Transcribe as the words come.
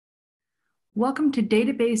Welcome to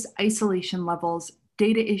Database Isolation Levels,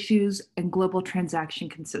 Data Issues, and Global Transaction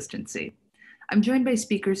Consistency. I'm joined by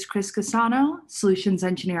speakers Chris Cassano, Solutions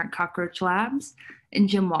Engineer at Cockroach Labs, and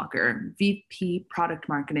Jim Walker, VP Product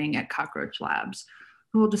Marketing at Cockroach Labs,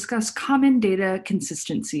 who will discuss common data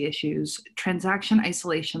consistency issues, transaction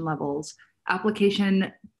isolation levels,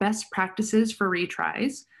 application best practices for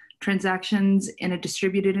retries, transactions in a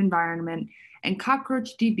distributed environment, and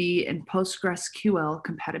CockroachDB and PostgreSQL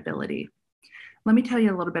compatibility. Let me tell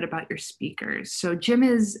you a little bit about your speakers. So Jim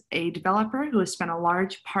is a developer who has spent a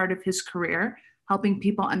large part of his career helping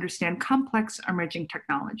people understand complex emerging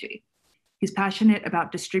technology. He's passionate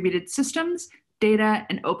about distributed systems, data,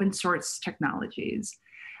 and open source technologies.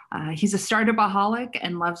 He's a startup-aholic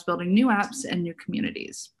and loves building new apps and new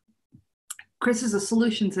communities. Chris is a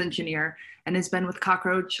solutions engineer and has been with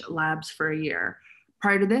Cockroach Labs for a year.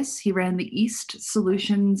 Prior to this, he ran the East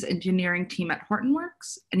Solutions Engineering team at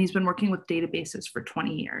Hortonworks, and he's been working with databases for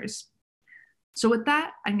 20 years. So with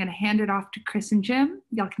that, I'm going to hand it off to Chris and Jim.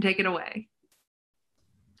 Y'all can take it away.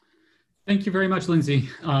 Thank you very much, Lindsay.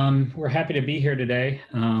 We're happy to be here today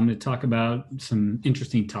to talk about some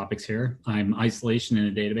interesting topics here. I'm isolation in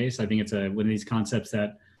a database. I think it's one of these concepts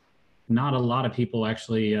that not a lot of people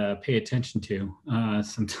actually pay attention to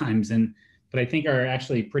sometimes, but I think are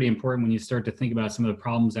actually pretty important when you start to think about some of the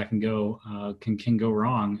problems that can go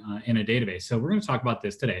wrong in a database. So we're going to talk about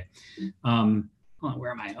this today. Where am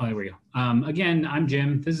I? Oh, there we go. Again, I'm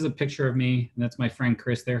Jim. This is a picture of me, and that's my friend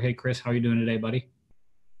Chris there. Hey, Chris, how are you doing today, buddy?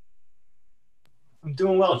 I'm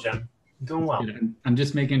doing well, Jim. I'm doing well. I'm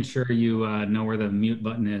just making sure you know where the mute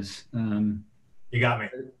button is. You got me.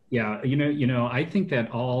 Yeah, you know, I think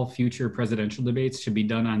that all future presidential debates should be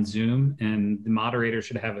done on Zoom, and the moderator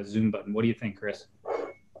should have a Zoom button. What do you think, Chris?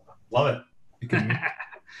 Love it. You can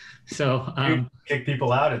so kick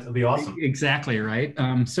people out. It'll be awesome. Exactly right.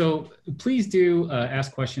 So please do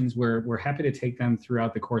ask questions. We're happy to take them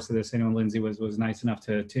throughout the course of this. I know Lindsay was nice enough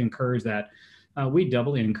to encourage that. We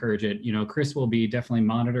doubly encourage it. You know, Chris will be definitely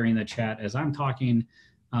monitoring the chat as I'm talking.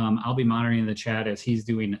 I'll be monitoring the chat as he's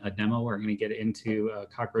doing a demo. We're going to get into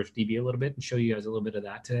CockroachDB a little bit and show you guys a little bit of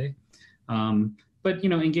that today. But, you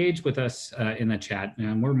know, engage with us in the chat.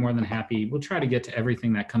 And we're more than happy. We'll try to get to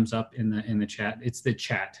everything that comes up in the chat. It's the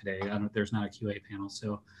chat today. There's not a QA panel.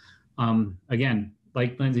 So, again,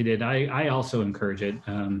 like Lindsay did, I also encourage it.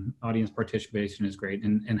 Audience participation is great,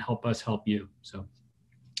 and help us help you.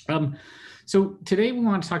 So today we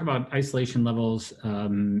want to talk about isolation levels,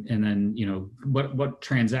 and then, you know, what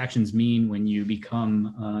transactions mean when you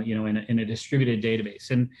become, you know, in a distributed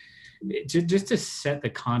database. And just to set the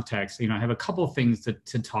context, you know, I have a couple of things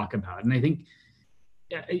to talk about. And I think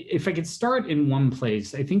if I could start in one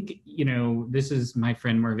place, I think, you know, this is my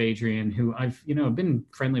friend Merv Adrian, who I've, you know, been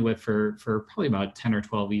friendly with for probably about 10 or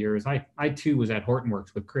 12 years. I too was at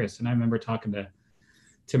Hortonworks with Chris, and I remember talking to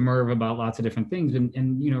Merv about lots of different things.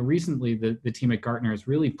 And you know, recently the team at Gartner is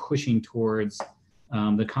really pushing towards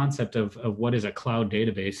the concept of what is a cloud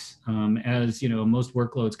database. As you know, most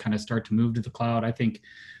workloads kind of start to move to the cloud. I think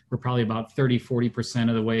we're probably about 30–40%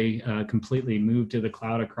 of the way completely moved to the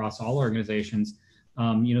cloud across all organizations.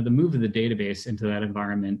 You know, the move of the database into that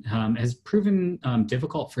environment has proven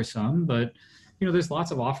difficult for some, but you know, there's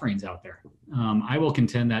lots of offerings out there. I will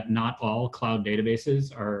contend that not all cloud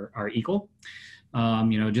databases are equal.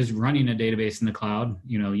 You know, just running a database in the cloud,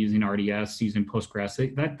 you know, using RDS, using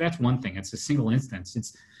Postgres, that's one thing. It's a single instance.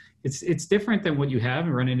 It's different than what you have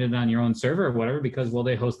and running it on your own server or whatever, because, well,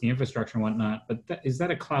 they host the infrastructure and whatnot. But is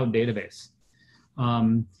that a cloud database?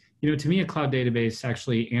 You know, to me, a cloud database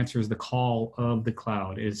actually answers the call of the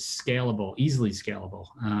cloud, is scalable, easily scalable,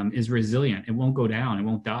 is resilient. It won't go down. It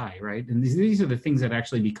won't die, right? And these are the things that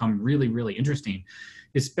actually become really, really interesting,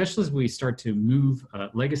 especially as we start to move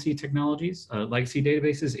legacy technologies, legacy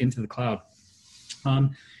databases into the cloud.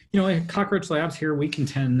 You know, at Cockroach Labs here, we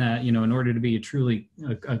contend that, you know, in order to be truly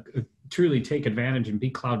take advantage and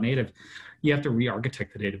be cloud native, you have to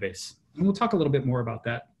re-architect the database. And we'll talk a little bit more about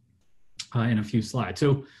that in a few slides.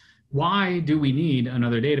 So why do we need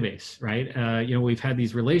another database, right? You know, we've had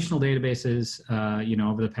these relational databases, you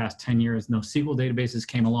know, over the past 10 years. NoSQL databases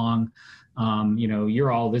came along. You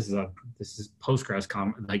know, this is Postgres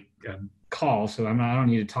call, so I don't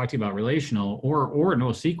need to talk to you about relational or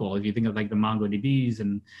NoSQL. If you think of like the MongoDBs,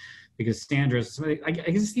 and because Standards, I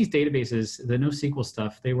guess these databases, the NoSQL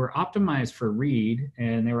stuff, they were optimized for read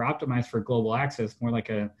and they were optimized for global access, more like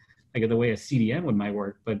the way a CDN might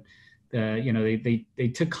work. But you know, they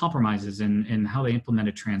took compromises in how they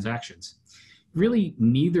implemented transactions. Really,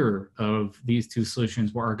 neither of these two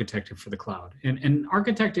solutions were architected for the cloud, and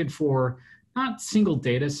architected for not single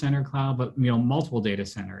data center cloud, but multiple data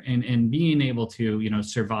center, and being able to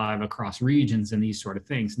survive across regions and these sort of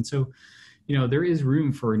things. And so there is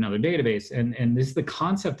room for another database, and this is the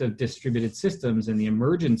concept of distributed systems and the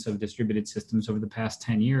emergence of distributed systems over the past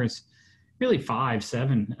 10 years, really 5,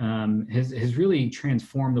 7, has really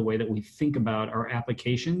transformed the way that we think about our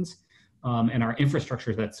applications and our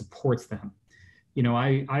infrastructure that supports them.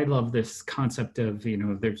 I love this concept of,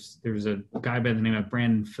 there's a guy by the name of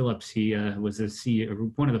Brandon Phillips. He was the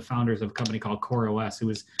CEO, one of the founders of a company called CoreOS. Who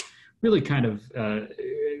was really kind of a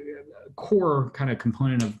core kind of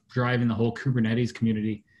component of driving the whole Kubernetes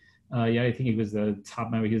community. I think he was the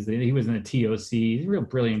top member. He was in the TOC. He's a real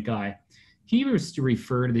brilliant guy. He used to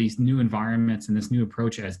refer to these new environments and this new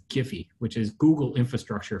approach as GIFY, which is Google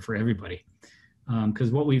infrastructure for everybody.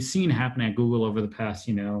 Because what we've seen happen at Google over the past,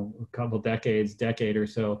 couple decade or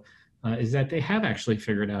so, is that they have actually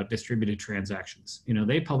figured out distributed transactions.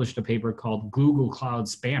 They published a paper called Google Cloud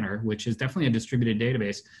Spanner, which is definitely a distributed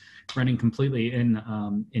database running completely in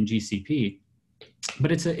GCP,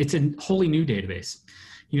 but it's a wholly new database.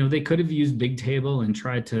 They could have used Bigtable and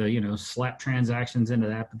tried to, slap transactions into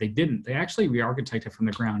that, but they didn't. They actually re-architected from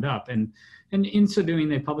the ground up. And in so doing,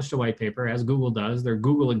 they published a white paper, as Google does. Their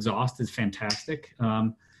Google Exhaust is fantastic.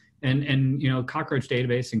 And Cockroach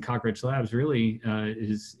Database and Cockroach Labs really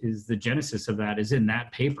is the genesis of that, is in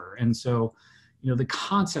that paper. And so, the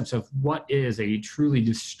concepts of what is a truly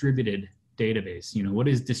distributed database, what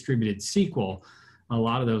is distributed SQL, a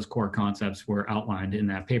lot of those core concepts were outlined in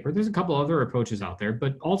that paper. There's a couple other approaches out there,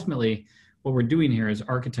 but ultimately what we're doing here is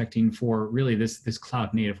architecting for really this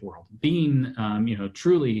cloud native world, being,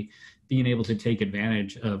 truly being able to take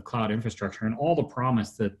advantage of cloud infrastructure and all the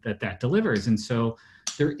promise that delivers. And so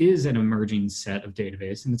there is an emerging set of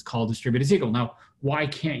database, and it's called distributed SQL. Now, why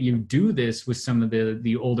can't you do this with some of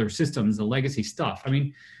the older systems, the legacy stuff? I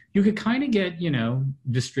mean, you could kind of get,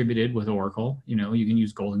 distributed with Oracle. You can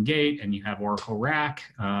use Golden Gate, and you have Oracle RAC,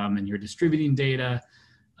 and you're distributing data.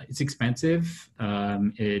 It's expensive.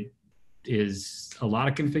 It is a lot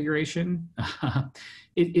of configuration.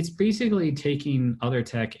 It's basically taking other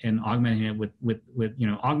tech and augmenting it with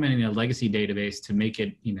augmenting a legacy database to make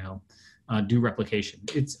it, do replication.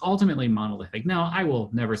 It's ultimately monolithic. Now, I will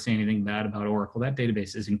never say anything bad about Oracle. That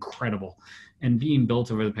database is incredible. And being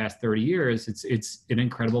built over the past 30 years, it's an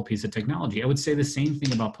incredible piece of technology. I would say the same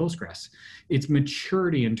thing about Postgres. Its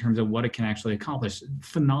maturity in terms of what it can actually accomplish,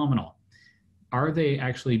 phenomenal. Are they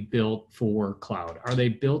actually built for cloud? Are they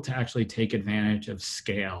built to actually take advantage of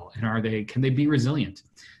scale? And can they be resilient?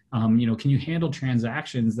 Can you handle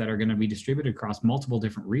transactions that are going to be distributed across multiple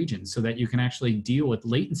different regions so that you can actually deal with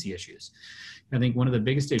latency issues? I think one of the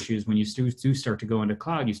biggest issues when you do start to go into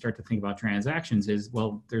cloud, you start to think about transactions is,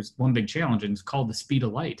 well, there's one big challenge, and it's called the speed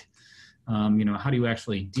of light. How do you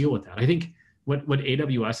actually deal with that? I think what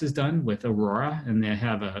AWS has done with Aurora, and they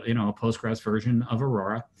have a Postgres version of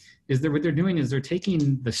Aurora, is that what they're doing is they're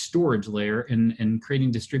taking the storage layer and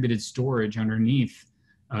creating distributed storage underneath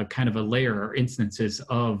kind of a layer or instances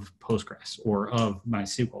of Postgres or of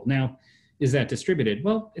MySQL. Now, is that distributed?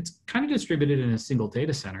 Well, it's kind of distributed in a single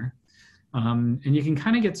data center. And you can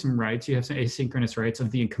kind of get some writes. You have some asynchronous writes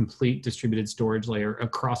of the complete distributed storage layer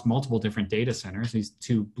across multiple different data centers, these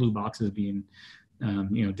two blue boxes being,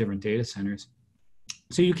 different data centers.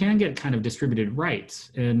 So you can get kind of distributed writes,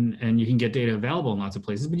 and you can get data available in lots of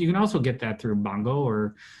places, but you can also get that through Mongo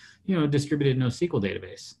or, distributed NoSQL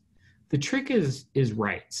database. The trick is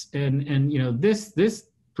writes, and this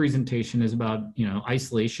presentation is about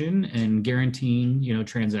isolation and guaranteeing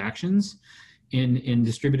transactions in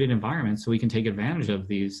distributed environments, so we can take advantage of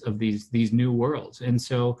these new worlds. And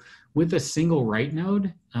so with a single write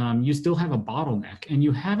node, you still have a bottleneck, and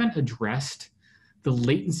you haven't addressed the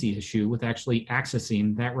latency issue with actually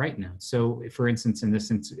accessing that write node. So for instance, in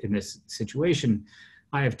this situation,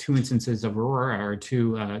 I have two instances of Aurora, or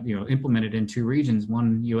two, implemented in two regions,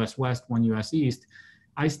 one US West, one US East.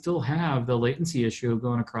 I still have the latency issue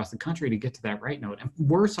going across the country to get to that write node. And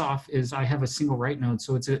worse off is I have a single write node,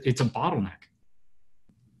 so it's a bottleneck.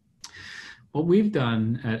 What we've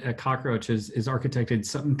done at Cockroach is architected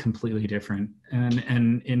something completely different. And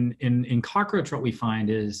in Cockroach, what we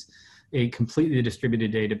find is a completely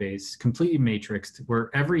distributed database, completely matrixed, where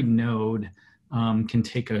every node is an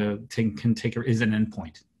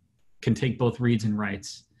endpoint, can take both reads and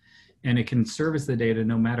writes, and it can service the data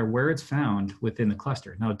no matter where it's found within the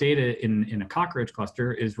cluster. Now, data in a Cockroach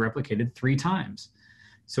cluster is replicated 3 times.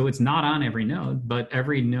 So it's not on every node, but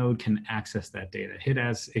every node can access that data.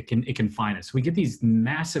 It can find it. So we get these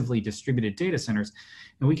massively distributed data centers,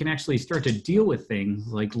 and we can actually start to deal with things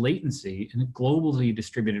like latency in a globally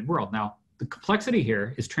distributed world. Now, the complexity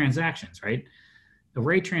here is transactions, right?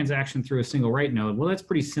 Array transaction through a single write node, well, that's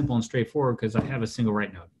pretty simple and straightforward because I have a single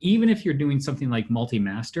write node. Even if you're doing something like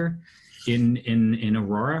multi-master in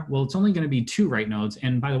Aurora, well, it's only going to be 2 write nodes.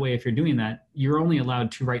 And by the way, if you're doing that, you're only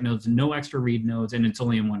allowed 2 write nodes, no extra read nodes, and it's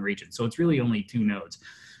only in one region. So it's really only 2 nodes.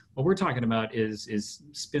 What we're talking about is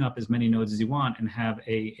spin up as many nodes as you want and have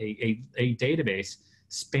a database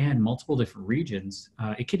span multiple different regions.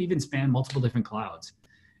 It could even span multiple different clouds.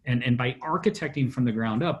 And by architecting from the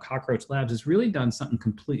ground up, Cockroach Labs has really done something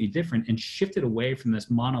completely different and shifted away from this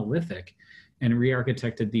monolithic and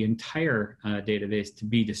re-architected the entire database to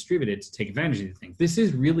be distributed to take advantage of these things. This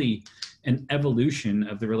is really an evolution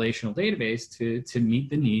of the relational database to meet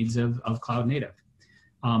the needs of cloud native.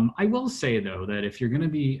 I will say, though, that if you're going to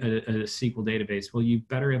be a SQL database, well, you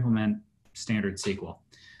better implement standard SQL.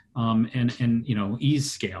 And you know,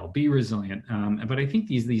 ease scale, be resilient. But I think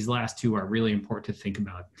these last 2 are really important to think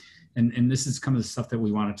about. And this is kind of the stuff that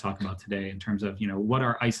we want to talk about today in terms of, you know, what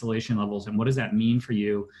are isolation levels and what does that mean for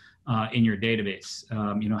you in your database?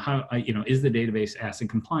 You know, how, you know, is the database ACID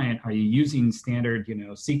compliant? Are you using standard, you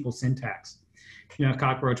know, SQL syntax? You know,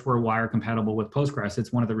 Cockroach, we're wire compatible with Postgres.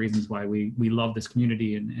 It's one of the reasons why we love this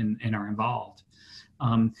community and are involved.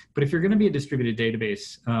 But if you're going to be a distributed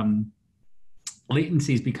database,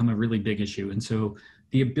 latencies become a really big issue. And so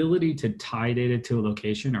the ability to tie data to a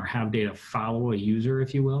location or have data follow a user,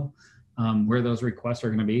 if you will, where those requests are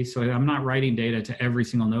going to be. So I'm not writing data to every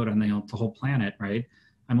single node on the whole planet, right?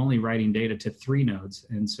 I'm only writing data to 3 nodes.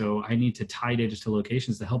 And so I need to tie data to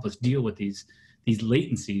locations to help us deal with these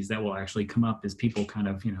latencies that will actually come up as people kind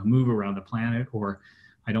of, you know, move around the planet, or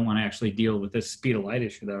I don't want to actually deal with this speed of light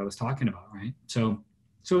issue that I was talking about, right? So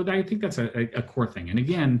I think that's a core thing. And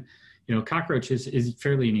again, you know, Cockroach is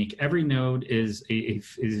fairly unique. Every node is a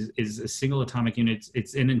single atomic unit.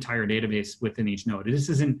 It's an entire database within each node. This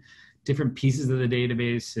isn't different pieces of the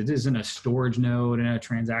database. It isn't a storage node and a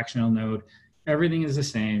transactional node. Everything is the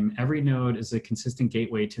same. Every node is a consistent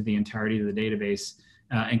gateway to the entirety of the database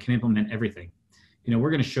and can implement everything. You know,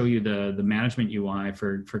 we're going to show you the management UI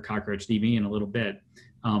for CockroachDB in a little bit.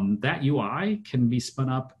 That UI can be spun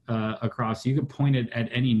up across, you can point it at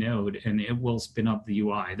any node and it will spin up the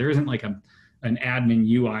UI. There isn't like an admin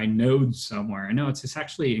UI node somewhere. No, it's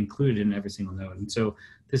actually included in every single node. And so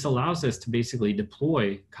this allows us to basically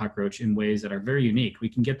deploy Cockroach in ways that are very unique. We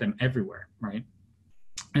can get them everywhere, right?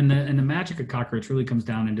 And the magic of Cockroach really comes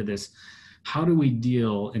down into this: how do we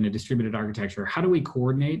deal in a distributed architecture? How do we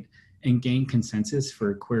coordinate and gain consensus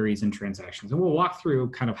for queries and transactions? And we'll walk through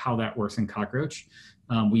kind of how that works in Cockroach.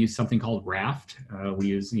 We use something called Raft.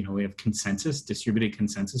 We have consensus, distributed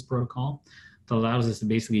consensus protocol that allows us to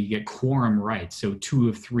basically get quorum right. So 2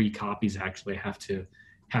 of 3 copies actually have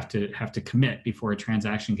to commit before a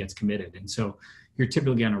transaction gets committed. And so you're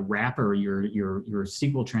typically going to wrapper your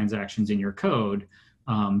SQL transactions in your code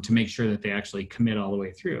to make sure that they actually commit all the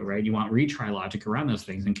way through, right? You want retry logic around those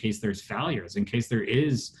things in case there's failures, in case there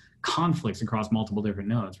is conflicts across multiple different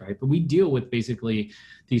nodes, right? But we deal with basically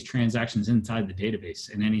these transactions inside the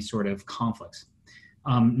database and any sort of conflicts.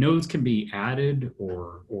 Nodes can be added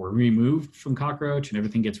or removed from Cockroach, and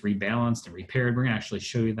everything gets rebalanced and repaired. We're going to actually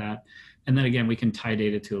show you that. And then again, we can tie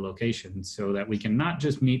data to a location so that we can not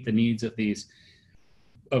just meet the needs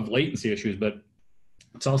of latency issues, but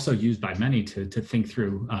it's also used by many to think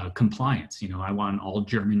through compliance. You know, I want all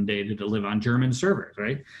German data to live on German servers,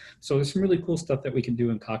 right? So there's some really cool stuff that we can do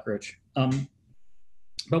in Cockroach.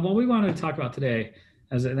 But what we wanted to talk about today,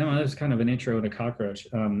 as kind of an intro to Cockroach,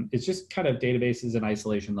 is just kind of databases and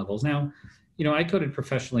isolation levels. Now, you know, I coded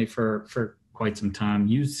professionally for quite some time,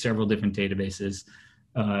 used several different databases.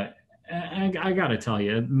 I got to tell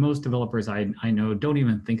you, most developers I know don't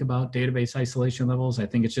even think about database isolation levels. I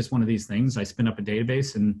think it's just one of these things. I spin up a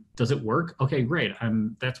database and does it work? Okay, great.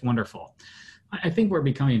 That's wonderful. I think we're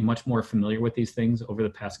becoming much more familiar with these things over the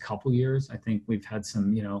past couple years. I think we've had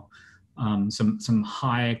some, you know, some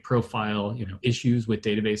high profile, you know, issues with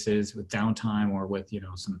databases, with downtime, or with, you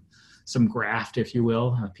know, some graft, if you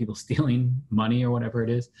will, people stealing money or whatever it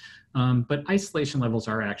is. But isolation levels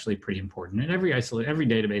are actually pretty important. And every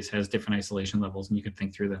database has different isolation levels, and you can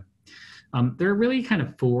think through them. There are really kind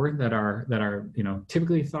of 4 that are you know,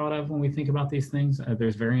 typically thought of when we think about these things.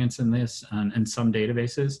 There's variance in this in some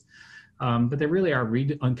databases, but they really are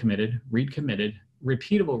read uncommitted, read committed,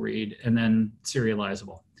 repeatable read, and then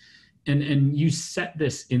serializable. And you set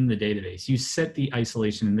this in the database. You set the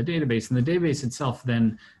isolation in the database, and the database itself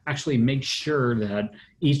then actually makes sure that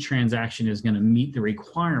each transaction is going to meet the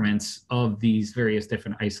requirements of these various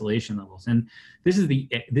different isolation levels. And this is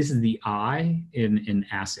the I in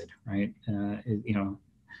ACID, right? You know,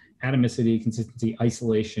 atomicity, consistency,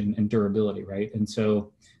 isolation, and durability, right? And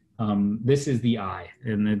so this is the I,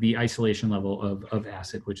 and the isolation level of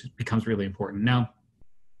ACID, which becomes really important. Now,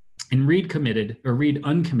 in read committed or read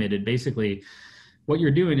uncommitted, basically, what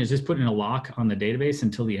you're doing is just putting a lock on the database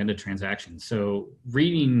until the end of transaction. So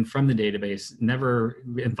reading from the database never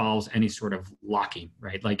involves any sort of locking,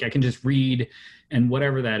 right? Like I can just read, and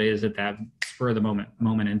whatever that is at that spur of the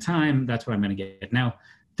moment in time, that's what I'm going to get. Now,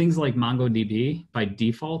 things like MongoDB by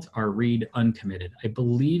default are read uncommitted. I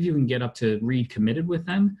believe you can get up to read committed with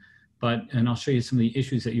them, and I'll show you some of the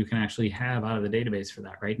issues that you can actually have out of the database for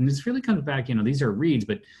that, right? And this really comes back, these are reads,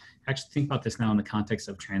 but actually think about this now in the context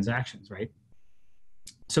of transactions, right?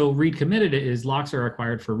 So read committed is locks are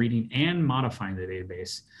required for reading and modifying the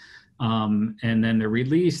database. And then they're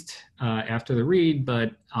released after the read,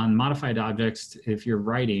 but on modified objects, if you're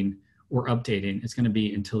writing or updating, it's going to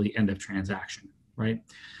be until the end of transaction, right?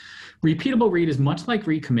 Repeatable read is much like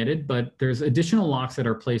read committed, but there's additional locks that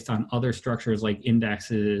are placed on other structures like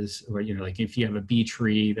indexes, or like if you have a B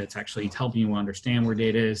tree that's actually helping you understand where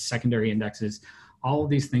data is, secondary indexes. All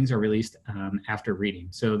of these things are released after reading.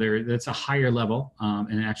 So that's a higher level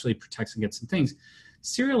and it actually protects against some things.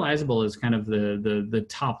 Serializable is kind of the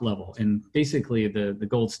top level and basically the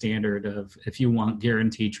gold standard of if you want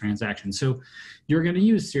guaranteed transactions. So you're going to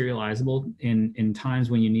use serializable in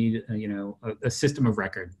times when you need a system of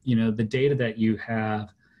record. The data that you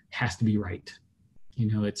have has to be right.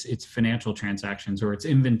 It's financial transactions or it's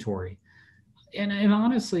inventory. And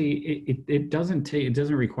honestly, it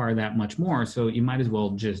doesn't require that much more. So you might as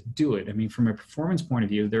well just do it. I mean, from a performance point of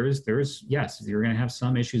view, yes, you're going to have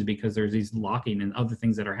some issues because there's these locking and other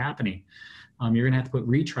things that are happening. You're going to have to put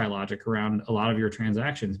retry logic around a lot of your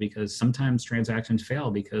transactions because sometimes transactions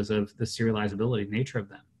fail because of the serializability nature of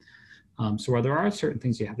them. So there are certain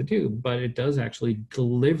things you have to do, but it does actually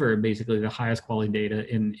deliver basically the highest quality data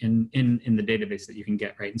in the database that you can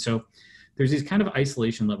get, right? And so there's these kind of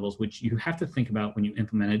isolation levels, which you have to think about when you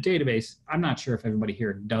implement a database. I'm not sure if everybody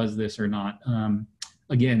here does this or not.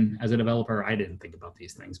 Again, as a developer, I didn't think about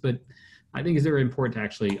these things, but I think it's very important to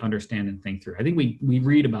actually understand and think through. I think we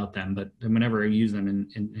read about them, but whenever I use them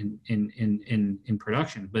in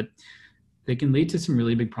production, but they can lead to some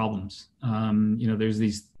really big problems. There's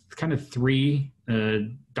these kind of three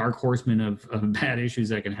dark horsemen of bad issues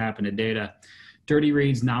that can happen to data: dirty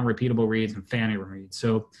reads, non-repeatable reads, and phantom reads.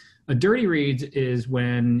 So a dirty read is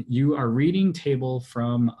when you are reading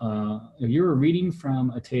from a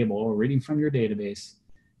table or reading from your database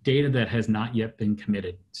data that has not yet been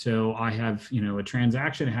committed. So I have a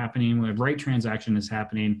transaction happening, a write transaction is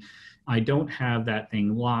happening. I don't have that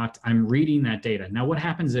thing locked. I'm reading that data. Now, what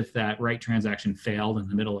happens if that write transaction failed in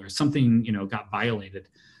the middle or something got violated?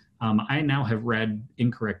 I now have read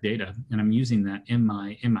incorrect data, and I'm using that in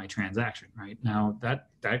my transaction. Right now, that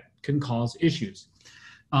can cause issues.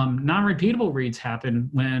 Non-repeatable reads happen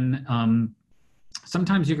when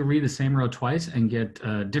sometimes you can read the same row twice and get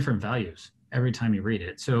different values every time you read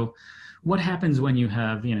it. So what happens when you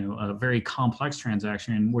have a very complex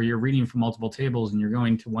transaction where you're reading from multiple tables and you're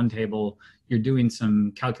going to one table, you're doing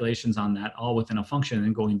some calculations on that all within a function and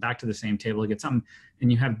then going back to the same table to get something,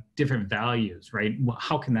 and you have different values, right?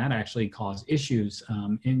 How can that actually cause issues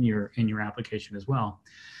in your application as well?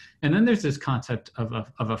 And then there's this concept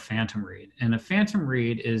of a phantom read. And a phantom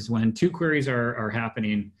read is when two queries are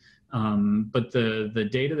happening, but the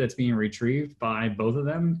data that's being retrieved by both of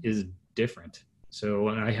them is different. So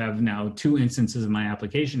I have now two instances of my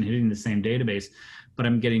application hitting the same database, but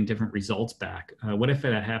I'm getting different results back. What if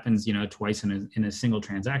that happens, twice in a single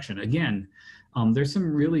transaction? Again, there's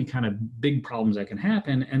some really kind of big problems that can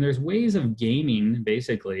happen. And there's ways of gaming,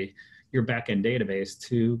 basically, your backend database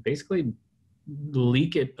to basically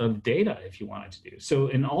leak it of data if you wanted to do. So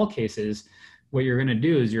in all cases, what you're going to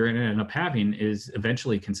do is you're going to end up having is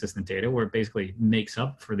eventually consistent data where it basically makes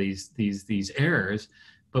up for these errors.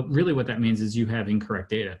 But really what that means is you have incorrect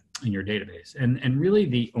data in your database. And really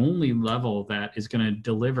the only level that is going to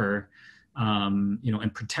deliver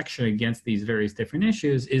and protection against these various different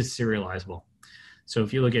issues is serializable. So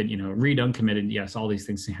if you look at, read uncommitted, yes, all these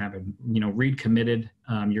things can happen. Read committed,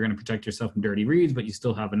 you're going to protect yourself from dirty reads, but you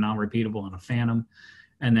still have a non-repeatable and a phantom.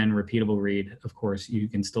 And then repeatable read, of course, you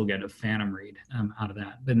can still get a phantom read out of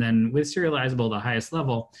that. But then with serializable, the highest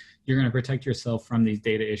level, you're going to protect yourself from these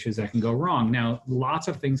data issues that can go wrong. Now, lots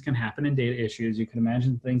of things can happen in data issues. You can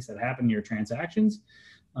imagine things that happen in your transactions.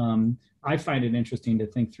 I find it interesting to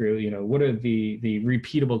think through, what are the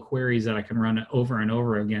repeatable queries that I can run over and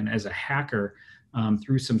over again as a hacker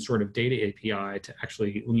through some sort of data API to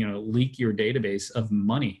actually, leak your database of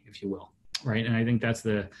money, if you will, right? And I think that's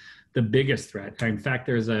the the biggest threat. In fact,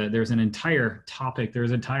 there's an entire topic,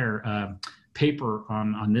 there's an entire paper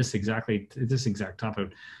on this exact topic.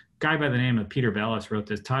 A guy by the name of Peter Ballas wrote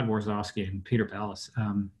this, Todd Warzowski and Peter Ballas.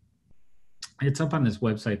 It's up on this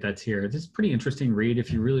website that's here. This is a pretty interesting read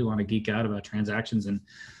if you really want to geek out about transactions and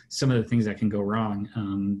some of the things that can go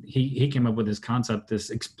wrong. He came up with this concept,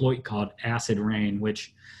 this exploit called acid rain,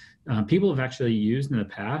 which people have actually used in the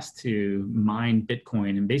past to mine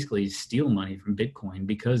Bitcoin and basically steal money from Bitcoin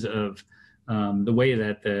because of the way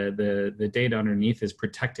that the data underneath is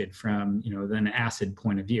protected from, an acid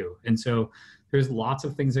point of view. And so there's lots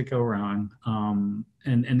of things that go wrong.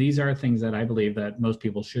 And these are things that I believe that most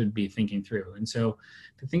people should be thinking through. And so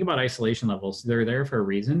to think about isolation levels, they're there for a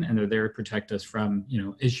reason, and they're there to protect us from,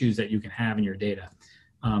 issues that you can have in your data.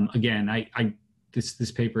 Again,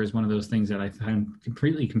 this paper is one of those things that I find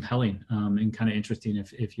completely compelling and kind of interesting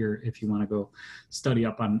if you want to go study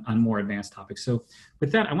up on more advanced topics. So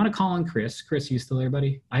with that, I want to call on Chris. Chris, you still there,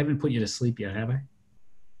 buddy? I haven't put you to sleep yet, have I?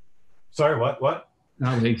 Sorry, what?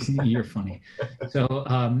 No, you're funny. So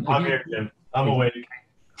I'm here, Jim. I'm awake.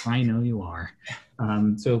 I know you are.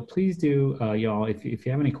 So please do, y'all, if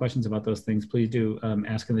you have any questions about those things, please do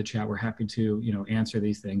ask in the chat. We're happy to, answer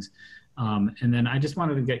these things. And then I just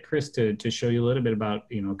wanted to get Chris to show you a little bit about,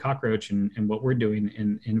 Cockroach and what we're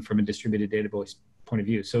doing in from a distributed database point of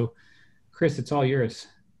view. So Chris, it's all yours.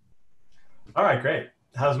 All right, great.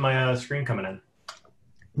 How's my screen coming in?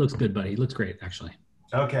 Looks good, buddy. Looks great, actually.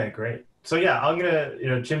 Okay, great. So yeah, I'm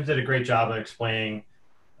gonna, Jim did a great job of explaining,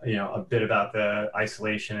 a bit about the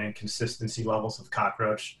isolation and consistency levels of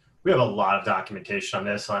Cockroach. We have a lot of documentation on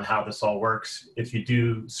this, on how this all works. If you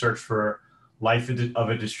do search for life of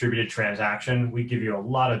a distributed transaction, we give you a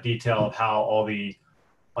lot of detail of how all the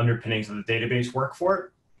underpinnings of the database work for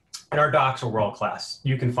it. And our docs are world-class.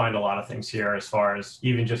 You can find a lot of things here as far as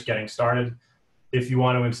even just getting started. If you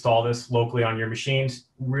want to install this locally on your machines,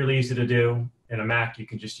 really easy to do. In a Mac, you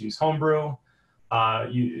can just use Homebrew.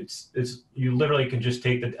 You literally can just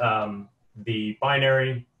take the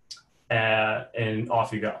binary and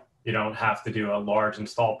off you go. You don't have to do a large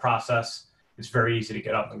install process. It's very easy to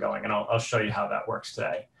get up and going, and I'll show you how that works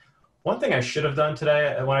today. One thing I should have done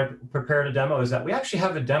today when I prepared a demo is that we actually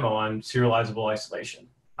have a demo on serializable isolation.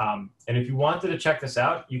 And if you wanted to check this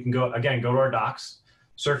out, you can go to our docs,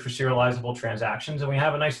 search for serializable transactions, and we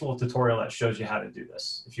have a nice little tutorial that shows you how to do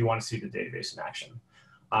this if you want to see the database in action.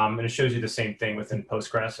 And it shows you the same thing within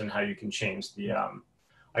Postgres and how you can change the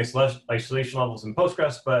isolation levels in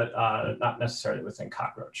Postgres, but not necessarily within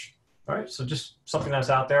Cockroach. All right, so just something that's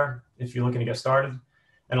out there if you're looking to get started.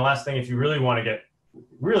 And the last thing, if you really want to get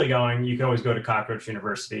really going, you can always go to Cockroach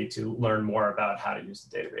University to learn more about how to use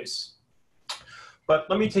the database. But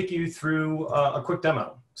let me take you through a quick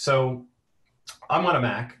demo. So I'm on a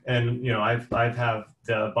Mac, and I've have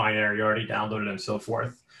the binary already downloaded and so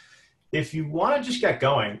forth. If you want to just get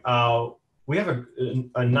going, we have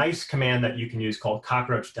a nice command that you can use called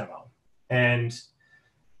Cockroach Demo, and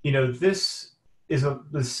this is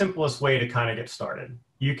the simplest way to kind of get started.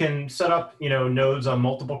 You can set up nodes on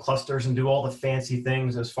multiple clusters and do all the fancy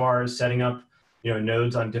things as far as setting up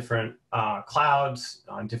nodes on different clouds,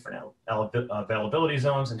 on different availability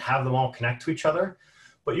zones, and have them all connect to each other.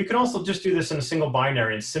 But you can also just do this in a single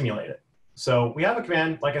binary and simulate it. So we have a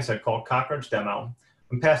command, like I said, called Cockroach Demo.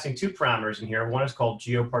 I'm passing two parameters in here. One is called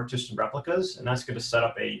geopartition replicas, and that's going to set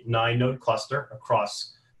up a 9-node cluster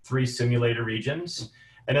across 3 simulated regions.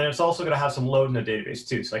 And then it's also going to have some load in the database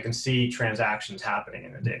too, so I can see transactions happening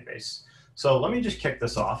in the database. So let me just kick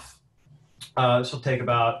this off. This will take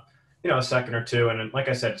about a second or two, and then, like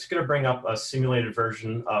I said, it's going to bring up a simulated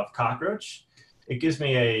version of Cockroach. It gives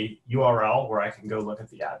me a URL where I can go look at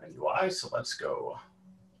the admin UI. So let's go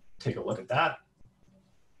take a look at that.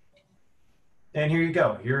 And here you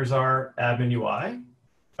go. Here's our admin UI.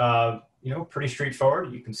 Pretty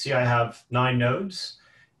straightforward. You can see I have 9 nodes.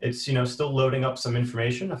 It's still loading up some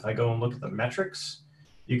information. If I go and look at the metrics,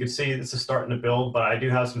 you can see this is starting to build, but I do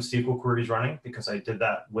have some SQL queries running because I did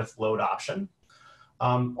that with load option.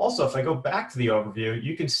 Also, if I go back to the overview,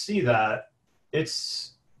 you can see that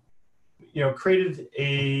it's created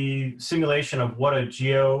a simulation of what a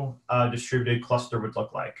geo distributed cluster would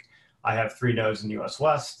look like. I have 3 nodes in US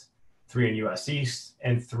West, 3 in US East,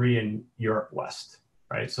 and 3 in Europe West,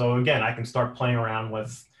 right? So again, I can start playing around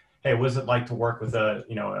with, hey, what is it like to work with a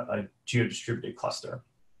geo distributed cluster?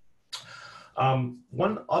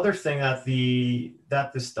 One other thing that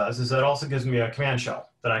this does is it also gives me a command shell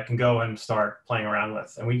that I can go and start playing around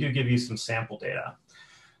with. And we do give you some sample data.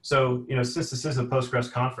 So, since this is a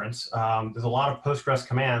Postgres conference, there's a lot of Postgres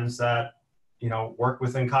commands that, work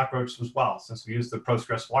within Cockroach as well, since we use the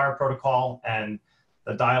Postgres wire protocol and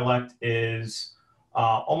The dialect is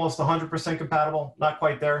almost 100% compatible, not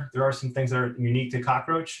quite there. There are some things that are unique to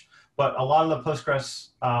Cockroach, but a lot of the Postgres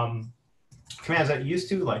commands that you used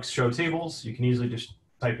to, like show tables, you can easily just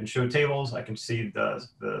type in show tables. I can see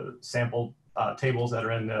the sample tables that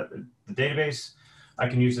are in the database. I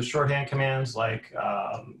can use the shorthand commands like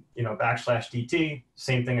 \DT,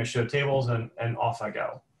 same thing as show tables, and off I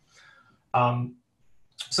go.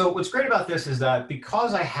 So what's great about this is that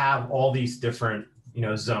because I have all these different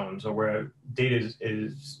zones, or where data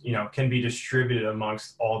is can be distributed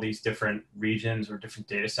amongst all these different regions or different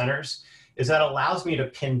data centers, is that allows me to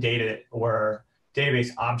pin data or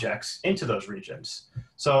database objects into those regions.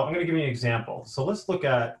 So I'm going to give you an example. So let's look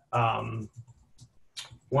at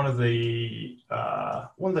one of the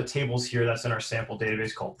tables here that's in our sample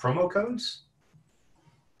database called promo codes.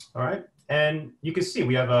 All right, and you can see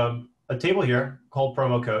we have a table here called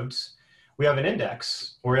promo codes. We have an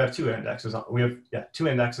index, or we have two indexes. We have two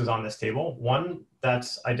indexes on this table. One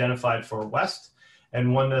that's identified for West,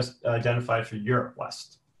 and one that's identified for Europe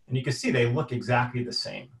West. And you can see they look exactly the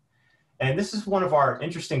same. And this is one of our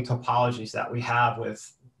interesting topologies that we have with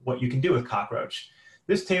what you can do with Cockroach.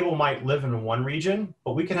 This table might live in one region,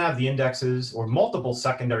 but we can have the indexes or multiple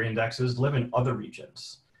secondary indexes live in other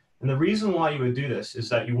regions. And the reason why you would do this is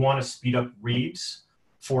that you want to speed up reads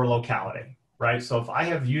for locality, right? So if I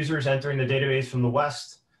have users entering the database from the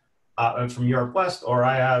West, from Europe West, or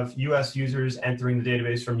I have US users entering the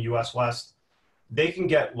database from US West, they can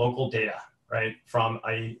get local data, right, from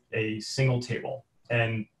a single table.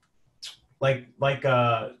 And like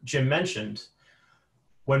Jim mentioned,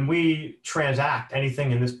 when we transact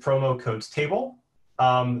anything in this promo codes table,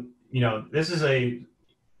 this is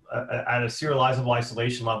at a serializable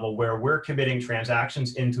isolation level where we're committing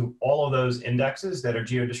transactions into all of those indexes that are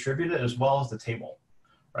geo-distributed as well as the table,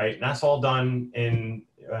 right? And that's all done in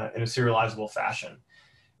a serializable fashion.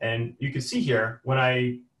 And you can see here when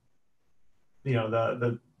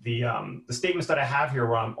the statements that I have here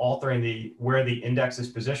where I'm altering where the index is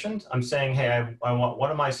positioned, I'm saying, hey, I want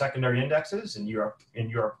one of my secondary indexes in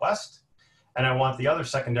Europe West, and I want the other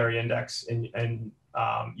secondary index in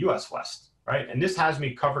US West, right? And this has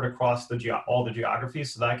me covered across all the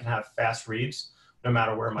geographies so that I can have fast reads no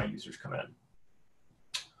matter where my users come in.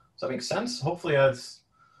 Does that make sense? Hopefully that's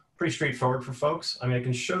pretty straightforward for folks. I mean, I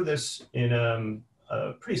can show this in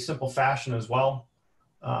a pretty simple fashion as well.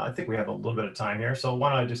 I think we have a little bit of time here, so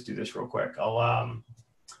why don't I just do this real quick? Let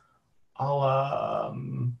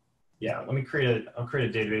me create a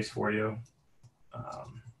database for you.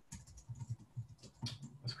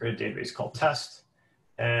 Let's create a database called test,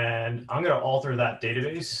 and I'm going to alter that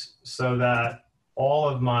database so that all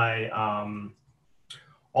of my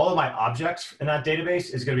objects in that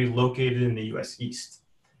database is going to be located in the US East.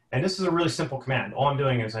 And this is a really simple command. All I'm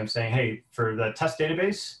doing is I'm saying, hey, for the test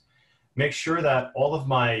database, make sure that all of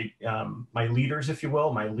my my leaders, if you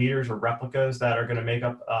will, my leaders or replicas that are going to make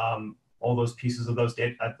up all those pieces of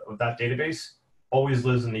that database always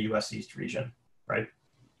lives in the US East region, right?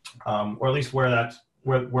 Or at least where I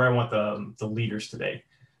want the leaders to be.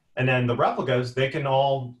 And then the replicas, they can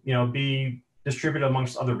all be distributed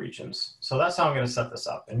amongst other regions. So that's how I'm going to set this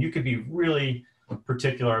up. And you could be really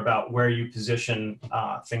particular about where you position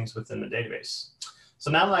things within the database.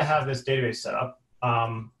 So now that I have this database set up,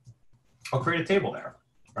 I'll create a table there,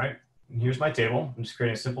 right? And here's my table. I'm just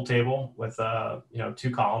creating a simple table with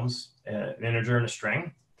two columns, an integer and a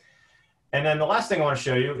string. And then the last thing I want to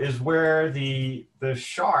show you is where the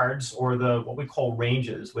shards, or what we call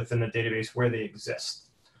ranges within the database, where they exist.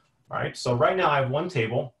 All right, so right now I have one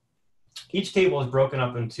table. Each table is broken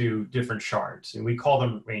up into different shards, and we call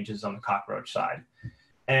them ranges on the Cockroach side.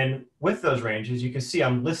 And with those ranges, you can see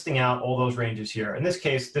I'm listing out all those ranges here. In this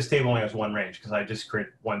case, this table only has one range because I just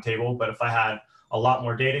created one table. But if I had a lot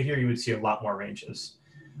more data here, you would see a lot more ranges.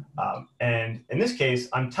 And in this case,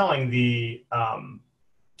 I'm telling the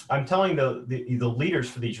leaders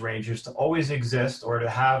for these ranges to always exist, or to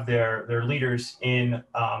have their leaders in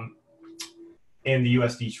the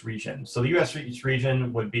US East region. So the US East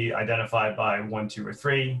region would be identified by 1, 2, or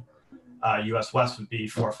 3. US West would be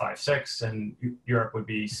 4, 5, 6, and Europe would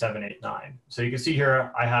be 7, 8, 9. So you can see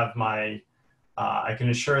here I have I can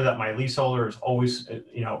ensure that my leaseholder is always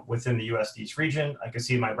within the US East region. I can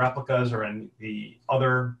see my replicas are in the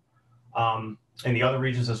other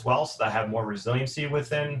regions as well, so that I have more resiliency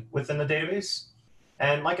within the database.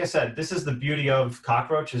 And like I said, this is the beauty of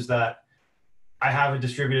Cockroach, is that I have a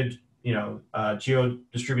distributed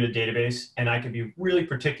geo-distributed database, and I can be really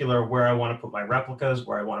particular where I want to put my replicas,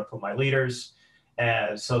 where I want to put my leaders,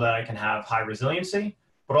 so that I can have high resiliency,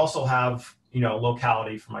 but also have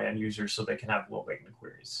locality for my end users so they can have low latent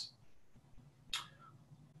queries.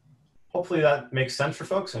 hopefully that makes sense for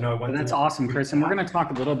folks. I know I went That's awesome, Chris. And we're going to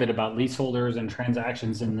talk a little bit about leaseholders and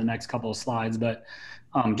transactions in the next couple of slides, but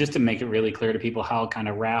just to make it really clear to people how kind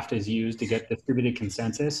of Raft is used to get distributed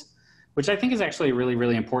consensus, which I think is actually a really,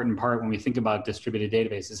 really important part when we think about distributed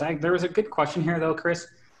databases. There was a good question here though, Chris,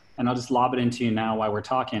 and I'll just lob it into you now while we're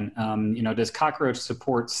talking. You know, does Cockroach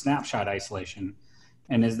support snapshot isolation?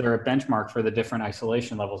 And is there a benchmark for the different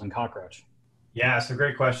isolation levels in Cockroach? Yeah, it's a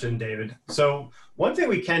great question, David. So one thing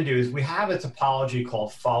we can do is we have a topology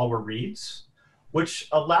called follower reads, which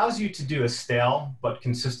allows you to do a stale but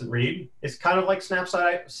consistent read. It's kind of like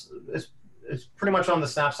snapshot. It's pretty much on the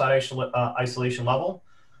snapshot isolation level.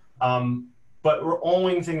 But the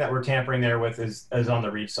only thing that we're tampering there with is on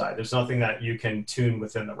the read side. There's nothing that you can tune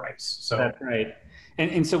within the writes. So that's right.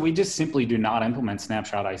 And so we just simply do not implement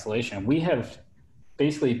snapshot isolation. We have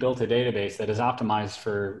basically built a database that is optimized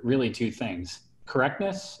for really two things: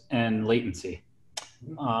 correctness and latency.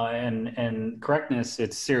 And correctness,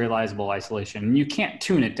 it's serializable isolation. You can't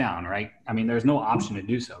tune it down, right? I mean, there's no option to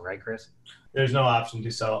do so, right, Chris? There's no option to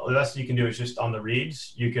do so. The best you can do is just on the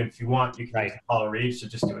reads. You can, if you want, you can follow reads to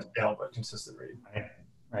just do a stale but consistent read.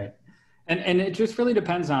 Right. And it just really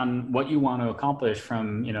depends on what you want to accomplish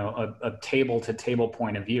from, you know, a table to table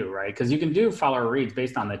point of view, right? Because you can do follower reads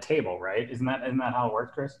based on the table, right? Isn't that how it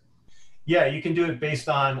works, Chris? Yeah, you can do it based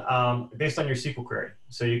on your SQL query.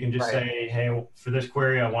 So you can just say, hey, for this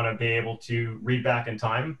query, I want to be able to read back in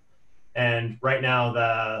time. And right now,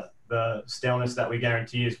 the staleness that we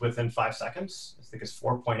guarantee is within 5 seconds. I think it's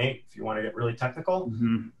 4.8 if you want to get really technical.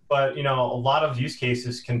 Mm-hmm. But you know, a lot of use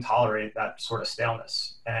cases can tolerate that sort of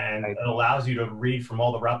staleness, and it allows you to read from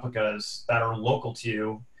all the replicas that are local to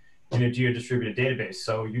you in a geo-distributed database.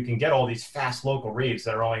 So you can get all these fast local reads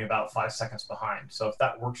that are only about 5 seconds behind. So if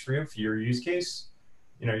that works for you, for your use case,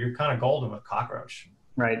 you know, you're kind of golden with Cockroach.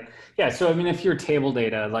 Right. Yeah. So, I mean, if your table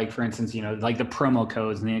data, like for instance, you know, like the promo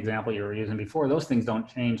codes in the example you were using before, those things don't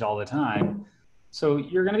change all the time. So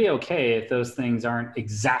you're going to be okay if those things aren't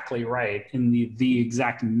exactly right in the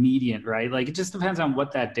exact median, right? Like it just depends on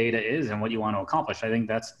what that data is and what you want to accomplish. I think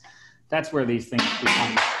that's where these things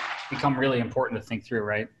become really important to think through,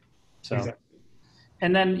 right? So, exactly.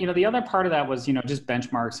 And then, you know, the other part of that was, you know, just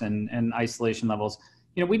benchmarks and isolation levels.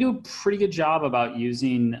 You know, we do a pretty good job about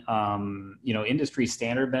using, you know, industry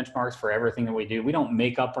standard benchmarks for everything that we do. We don't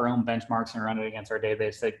make up our own benchmarks and run it against our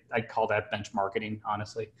database. I'd call that benchmarking,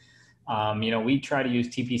 honestly. You know, we try to use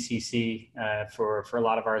TPCC for a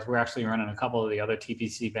lot of ours. We're actually running a couple of the other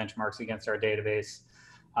TPC benchmarks against our database.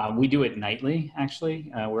 We do it nightly,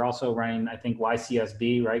 actually. We're also running, I think,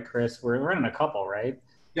 YCSB, right, Chris? We're running a couple, right?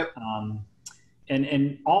 Yep.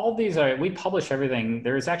 And all of these are, we publish everything.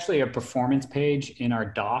 There's actually a performance page in our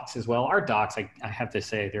docs as well. Our docs, I have to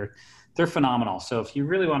say, they're phenomenal. So if you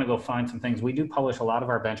really want to go find some things, we do publish a lot of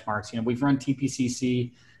our benchmarks. You know, we've run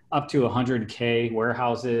TPCC up to 100K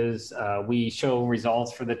warehouses. We show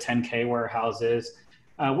results for the 10K warehouses.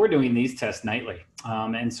 We're doing these tests nightly.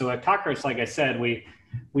 And so at Cockroach, like I said,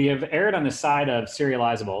 we have erred on the side of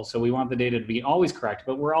serializable. So we want the data to be always correct,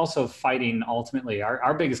 but we're also fighting ultimately.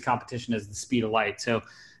 Our biggest competition is the speed of light. So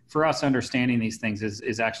for us, understanding these things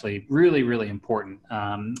is actually really, really important.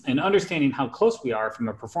 And understanding how close we are from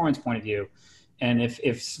a performance point of view. And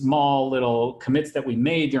if small little commits that we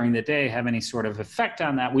made during the day have any sort of effect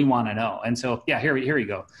on that, we want to know. And so, yeah, here you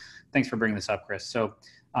go. Thanks for bringing this up, Chris. So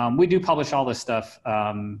we do publish all this stuff.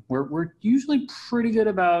 We're usually pretty good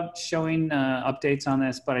about showing updates on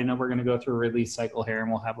this, but I know we're going to go through a release cycle here, and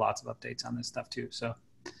we'll have lots of updates on this stuff too. So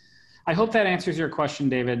I hope that answers your question,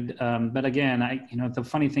 David. But again, you know, the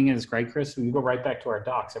funny thing is, right, Chris, we go right back to our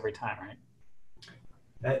docs every time, right?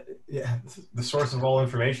 Yeah, the source of all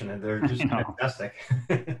information, and they're just fantastic.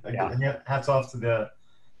 Yeah. Hats off to the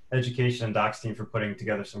education and docs team for putting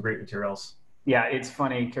together some great materials. Yeah, it's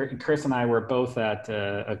funny. Chris and I were both at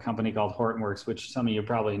a company called Hortonworks, which some of you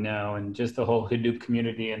probably know, and just the whole Hadoop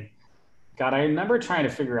community. And God, I remember trying to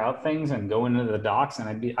figure out things and go into the docs,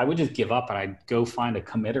 and I would just give up, and I'd go find a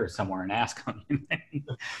committer somewhere and ask them.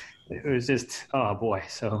 It was just, oh boy.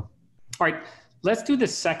 So, all right. Let's do the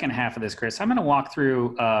second half of this, Chris. I'm going to walk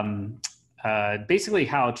through basically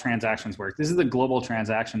how transactions work. This is the global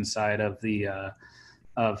transaction side of the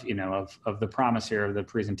of the promise here of the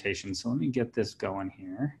presentation. So let me get this going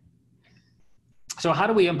here. So how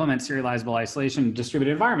do we implement serializable isolation in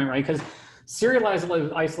distributed environment, right? Because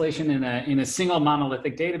serializable isolation in a single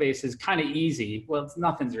monolithic database is kind of easy. Well,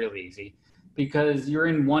 nothing's really easy because you're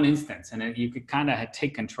in one instance and you could kind of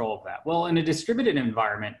take control of that. Well, in a distributed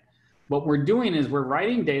environment, what we're doing is we're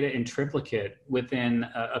writing data in triplicate within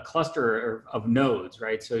a cluster of nodes,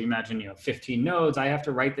 right? So you imagine, 15 nodes. I have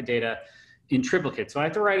to write the data in triplicate. So I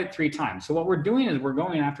have to write it 3 times. So what we're doing is we're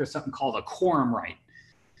going after something called a quorum write.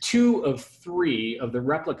 2 of 3 of the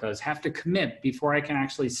replicas have to commit before I can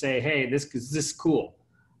actually say, hey, this is cool.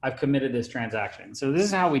 I've committed this transaction. So this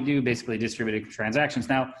is how we do basically distributed transactions.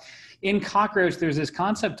 Now, in Cockroach, there's this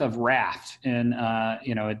concept of Raft, and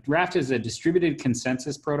Raft is a distributed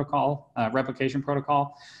consensus protocol, replication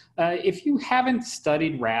protocol. If you haven't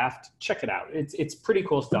studied Raft, check it out. It's pretty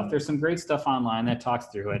cool stuff. There's some great stuff online that talks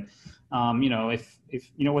through it.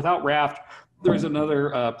 Without Raft, there's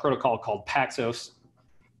another protocol called Paxos.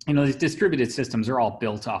 These distributed systems are all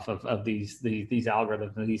built off of these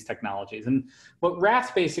algorithms and these technologies. And what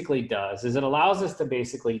Raft basically does is it allows us to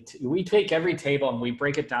basically, we take every table and we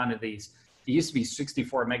break it down to these, it used to be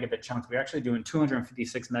 64 megabit chunks. We're actually doing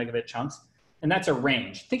 256 megabit chunks. And that's a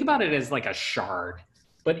range. Think about it as like a shard,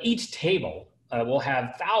 but each table will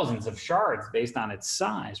have thousands of shards based on its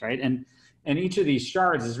size, right? And each of these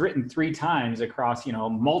shards is written 3 times across,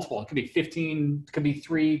 multiple, it could be 15, it could be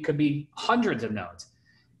 3, it could be hundreds of nodes.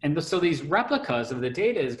 And so these replicas of the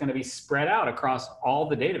data is going to be spread out across all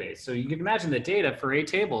the database. So you can imagine the data for a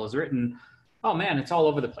table is written, oh man, it's all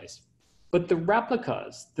over the place. But the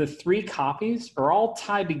replicas, the 3 copies, are all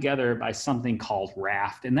tied together by something called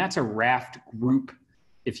Raft. And that's a Raft group,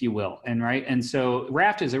 if you will. And so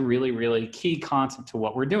Raft is a really, really key concept to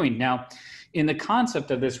what we're doing. Now, in the concept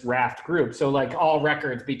of this Raft group, so like all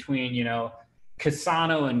records between,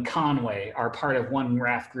 Cassano and Conway are part of one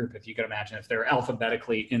Raft group, if you could imagine, if they're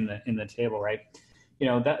alphabetically in the table, right?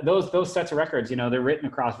 Those sets of records, they're written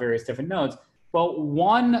across various different nodes. Well,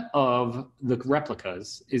 one of the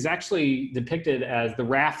replicas is actually depicted as the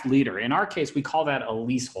Raft leader. In our case, we call that a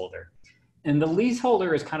leaseholder. And the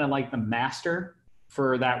leaseholder is kind of like the master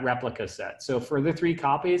for that replica set. So for the 3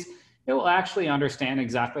 copies, it will actually understand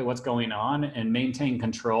exactly what's going on and maintain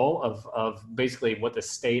control of basically what the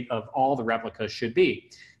state of all the replicas should be.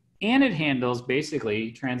 And it handles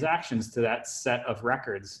basically transactions to that set of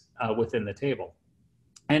records within the table.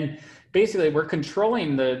 And basically we're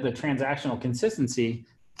controlling the transactional consistency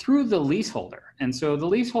through the leaseholder. And so the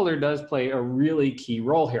leaseholder does play a really key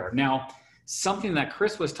role here. Now, something that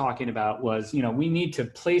Chris was talking about was, we need to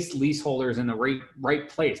place leaseholders in the right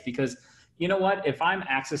place, because you know what, if I'm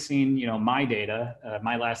accessing, my data,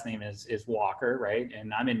 my last name is Walker, right?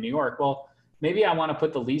 And I'm in New York. Well, maybe I want to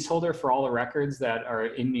put the leaseholder for all the records that are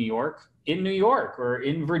in New York or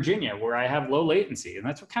in Virginia, where I have low latency. And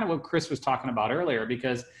that's kind of what Chris was talking about earlier,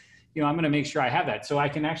 because, I'm going to make sure I have that. So I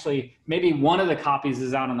can actually, maybe one of the copies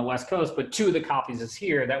is out on the West Coast, but 2 of the copies is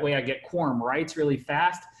here. That way I get quorum writes really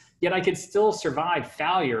fast, yet I could still survive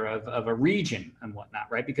failure of a region and whatnot,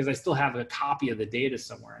 right? Because I still have a copy of the data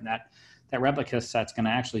somewhere, and that replica set's going to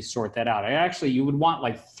actually sort that out. You would want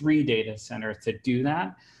like 3 data centers to do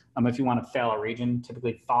that. If you want to fail a region,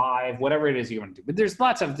 typically 5, whatever it is you want to do. But there's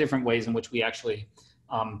lots of different ways in which we actually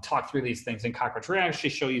talk through these things in Cockroach. We're going to actually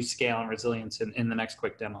show you scale and resilience in the next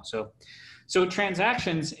quick demo. So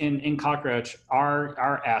transactions in Cockroach are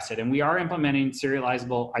our asset, and we are implementing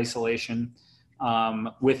serializable isolation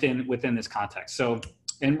within this context.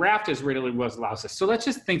 And Raft is really what allows us. So let's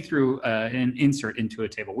just think through an insert into a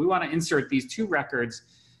table. We want to insert these 2 records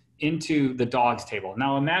into the dogs table.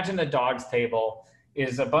 Now imagine the dogs table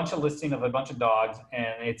is a bunch of listing of a bunch of dogs,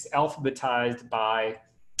 and it's alphabetized by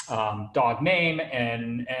dog name,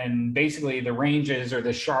 and basically the ranges, or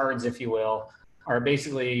the shards, if you will, are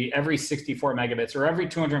basically every 64 megabits or every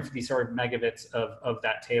 254 megabits of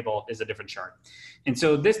that table is a different shard. And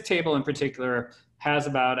so this table in particular has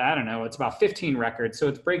about, it's about 15 records. So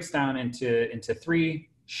it breaks down into 3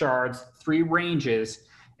 shards, 3 ranges,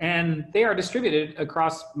 and they are distributed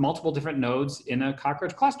across multiple different nodes in a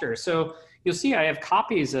Cockroach cluster. So you'll see I have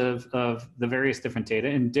copies of the various different data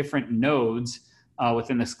in different nodes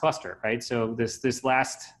within this cluster, right? So this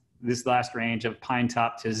last range of Pine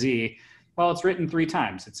Top to Z, well, it's written 3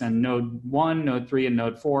 times. It's in node 1, node 3, and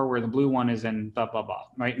node 4, where the blue one is in blah, blah, blah,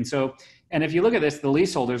 right? And if you look at this, the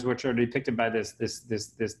leaseholders, which are depicted by this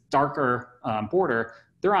darker border,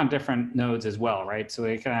 they're on different nodes as well, right? So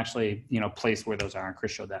they can actually, place where those are, and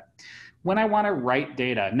Chris showed that. When I want to write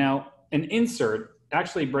data, now an insert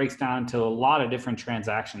actually breaks down to a lot of different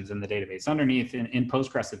transactions in the database. Underneath in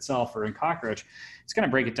Postgres itself, or in Cockroach, it's going to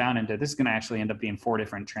break it down into, this is going to actually end up being 4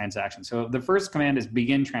 different transactions. So the first command is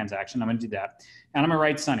begin transaction. I'm going to do that. And I'm going to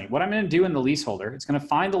write Sunny. What I'm going to do in the leaseholder, it's going to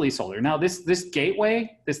find the leaseholder. Now this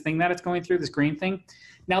gateway, this thing that it's going through, this green thing,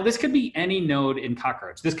 now this could be any node in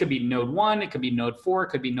Cockroach. This could be node 1, it could be node 4, it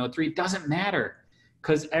could be node 3, it doesn't matter,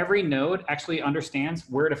 because every node actually understands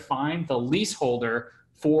where to find the leaseholder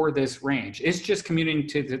for this range. It's just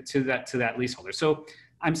communicating to that leaseholder. So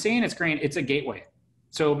I'm saying it's green, it's a gateway.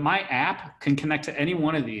 So my app can connect to any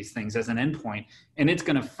one of these things as an endpoint, and it's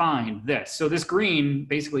going to find this. So this green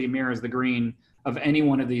basically mirrors the green of any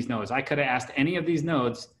one of these nodes. I could have asked any of these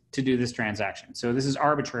nodes to do this transaction. So this is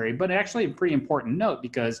arbitrary, but actually a pretty important note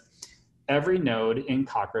because every node in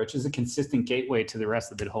Cockroach is a consistent gateway to the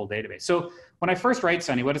rest of the whole database. So when I first write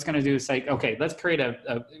Sunny, what it's going to do is say, okay, let's create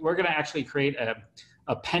we're going to actually create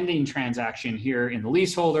a pending transaction here in the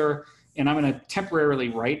leaseholder, and I'm going to temporarily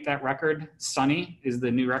write that record. Sunny is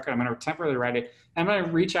the new record. I'm going to temporarily write it. I'm going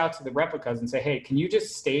to reach out to the replicas and say, hey, can you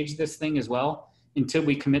just stage this thing as well until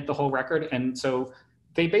we commit the whole record? And so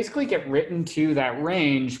they basically get written to that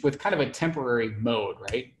range with kind of a temporary mode,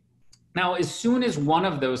 right? Now, as soon as one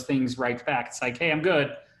of those things writes back, it's like, hey, I'm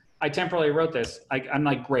good. I temporarily wrote this. I'm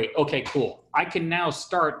like, great. Okay, cool. I can now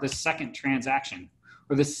start the second transaction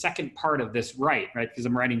or the second part of this write, right? Because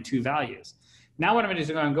I'm writing two values. Now what I'm going to do is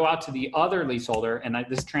I'm going to go out to the other leaseholder, and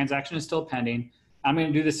this transaction is still pending. I'm going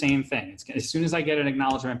to do the same thing. As soon as I get an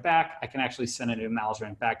acknowledgement back, I can actually send an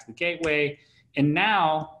acknowledgement back to the gateway. And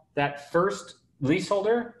now that first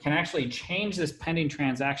leaseholder can actually change this pending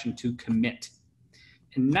transaction to commit.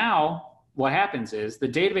 And now what happens is the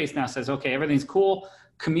database now says, okay, everything's cool.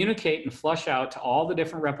 Communicate and flush out to all the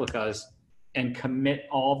different replicas and commit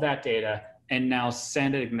all of that data, and now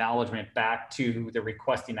send an acknowledgement back to the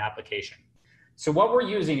requesting application. So what we're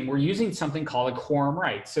using something called a quorum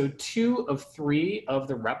write. So 2 of 3 of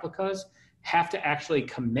the replicas have to actually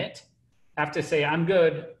commit, have to say, I'm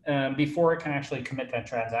good, before it can actually commit that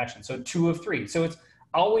transaction. So 2 of 3. So it's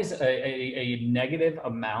always a negative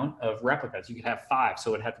amount of replicas. You could have 5,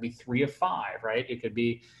 so it'd have to be 3 of 5, right? It could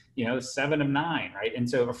be, 7 of 9, right? And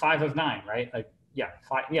so, or 5 of 9, right? Like,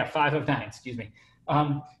 5 of 9, excuse me.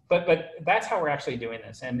 But that's how we're actually doing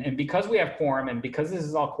this. And because we have quorum, and because this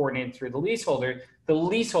is all coordinated through the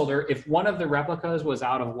leaseholder, if one of the replicas was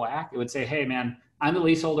out of whack, it would say, hey man, I'm the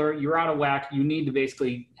leaseholder, you're out of whack, you need to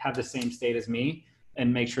basically have the same state as me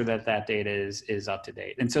and make sure that that data is up to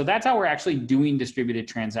date. And so that's how we're actually doing distributed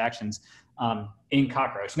transactions in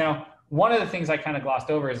Cockroach. Now, one of the things I kind of glossed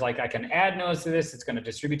over is like, I can add nodes to this, it's going to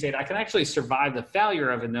distribute data. I can actually survive the failure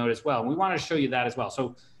of a node as well. We want to show you that as well.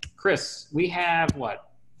 So Chris, we have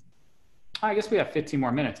what? I guess we have 15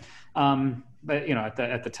 more minutes. But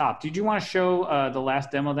at the top, did you want to show the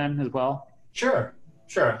last demo then as well? Sure.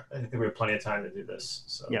 I think we have plenty of time to do this.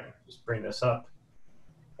 So yeah, just bring this up.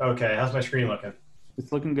 Okay, how's my screen looking?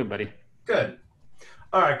 It's looking good, buddy. Good.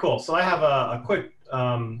 All right, cool. So I have a quick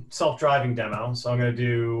self-driving demo. So I'm going to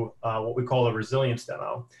do what we call a resilience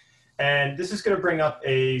demo. And this is going to bring up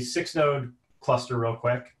a 6-node cluster real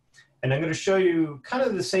quick. And I'm going to show you kind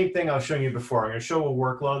of the same thing I was showing you before. I'm going to show a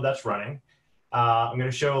workload that's running. I'm going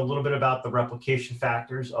to show a little bit about the replication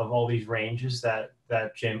factors of all these ranges that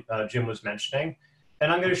Jim was mentioning.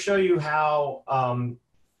 And I'm going to show you how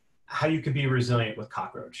you can be resilient with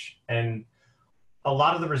Cockroach. And a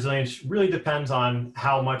lot of the resilience really depends on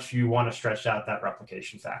how much you want to stretch out that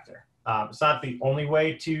replication factor. It's not the only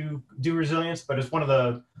way to do resilience, but it's one of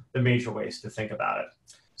the major ways to think about it.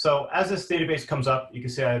 So as this database comes up, you can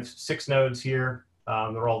see I have 6 nodes here.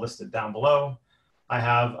 They're all listed down below. I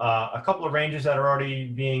have a couple of ranges that are already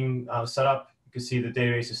being set up. You can see the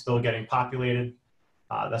database is still getting populated.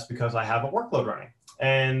 That's because I have a workload running.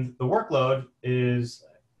 And the workload is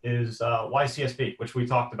YCSB, which we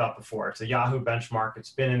talked about before. It's a Yahoo benchmark. It's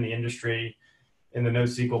been in the industry, in the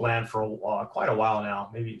NoSQL land for quite a while now,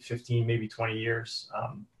 maybe 15, maybe 20 years.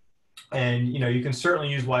 And you can certainly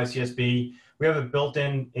use YCSB. We have it built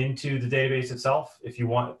into the database itself. If you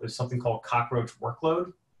want, there's something called Cockroach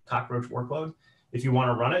workload. If you want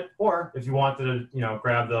to run it, or if you want to,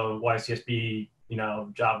 grab the YCSB,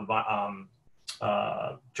 Java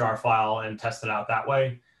jar file and test it out that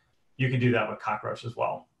way, you can do that with Cockroach as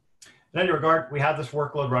well. In any regard, we have this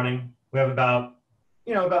workload running. We have about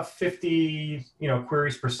 50,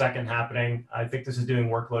 queries per second happening. I think this is doing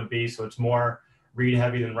workload B, so it's more read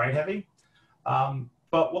heavy than write heavy.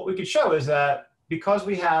 But what we could show is that because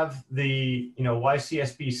we have the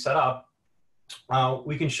YCSB set up,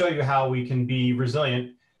 we can show you how we can be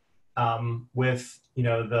resilient with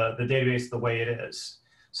the database the way it is.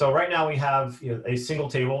 So right now we have a single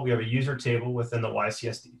table. We have a user table within the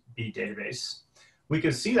YCSB database. We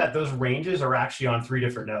can see that those ranges are actually on 3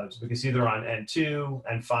 different nodes. We can see they're on N2,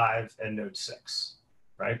 N5, and node 6,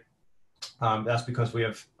 right? That's because we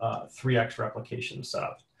have 3x replication set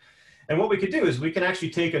up. And what we could do is we can actually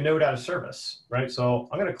take a node out of service, right? So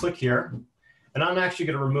I'm going to click here, and I'm actually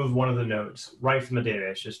going to remove one of the nodes right from the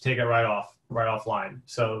database. Just take it right offline.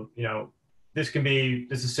 So this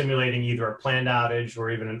is simulating either a planned outage or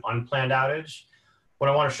even an unplanned outage. What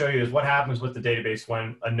I want to show you is what happens with the database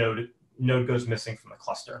when a node node goes missing from the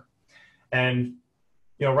cluster. And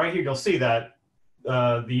right here, you'll see that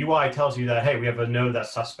the UI tells you that, hey, we have a node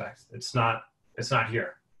that's suspect. It's not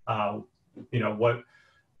here.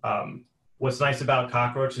 What's nice about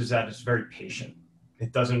Cockroach is that it's very patient.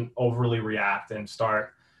 It doesn't overly react and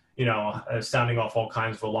start, sounding off all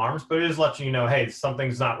kinds of alarms, but it is letting you know, hey,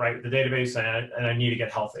 something's not right with the database and I need to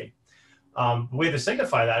get healthy. The way to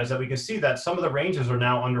signify that is that we can see that some of the ranges are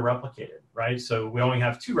now under-replicated, right? So we only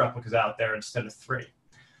have 2 replicas out there instead of 3.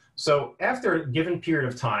 So after a given period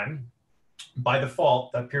of time, by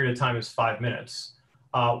default, that period of time is 5 minutes.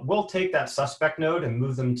 We'll take that suspect node and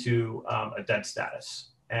move them to a dead status.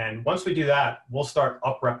 And once we do that, we'll start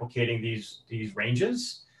up-replicating these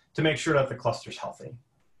ranges to make sure that the cluster's healthy,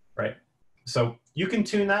 right? So you can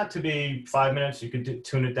tune that to be 5 minutes. You could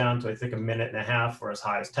tune it down to, I think, 1.5 minutes or as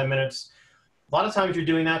high as 10 minutes. A lot of times you're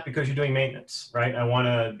doing that because you're doing maintenance, right? I want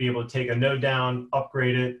to be able to take a node down,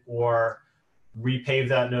 upgrade it, or repave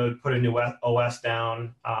that node, put a new OS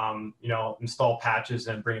down, install patches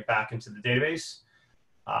and bring it back into the database.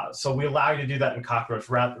 So we allow you to do that in Cockroach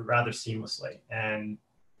rather seamlessly. And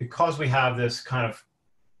because we have this kind of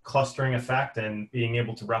clustering effect and being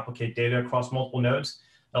able to replicate data across multiple nodes,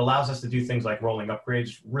 it allows us to do things like rolling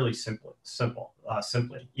upgrades really simply,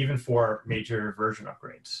 even for major version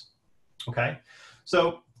upgrades. Okay,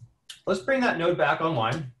 so let's bring that node back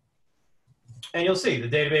online. And you'll see the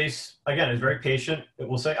database, again, is very patient. It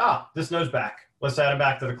will say, this node's back. Let's add it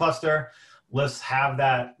back to the cluster. Let's have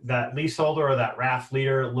that leaseholder or that RAF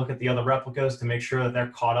leader look at the other replicas to make sure that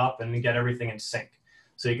they're caught up and get everything in sync.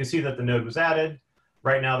 So you can see that the node was added.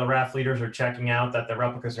 Right now, the RAF leaders are checking out that the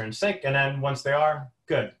replicas are in sync. And then once they are,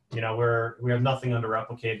 good. We have nothing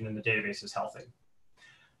under-replicated and the database is healthy.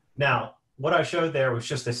 Now, what I showed there was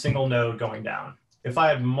just a single node going down. If I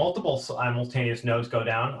had multiple simultaneous nodes go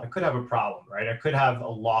down, I could have a problem, right? I could have a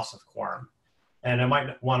loss of quorum, and I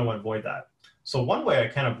might want to avoid that. So one way I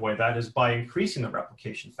can avoid that is by increasing the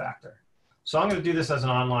replication factor. So I'm going to do this as an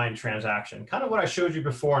online transaction. Kind of what I showed you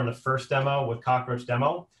before in the first demo with Cockroach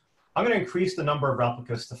Demo. I'm going to increase the number of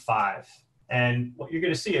replicas to 5. And what you're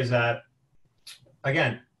going to see is that,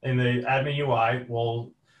 again, in the admin UI,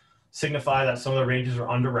 we'll signify that some of the ranges are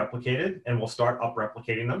under-replicated, and we'll start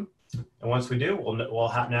up-replicating them. And once we do, we'll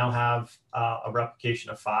now have a replication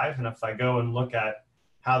of 5. And if I go and look at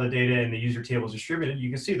how the data in the user table is distributed, you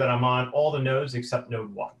can see that I'm on all the nodes except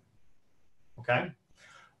node 1. Okay?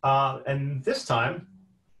 And this time,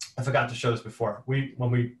 I forgot to show this before. When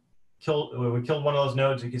we killed one of those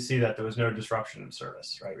nodes, you can see that there was no disruption in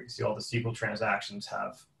service, right? We can see all the SQL transactions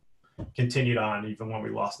have continued on even when we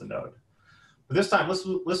lost the node. But this time,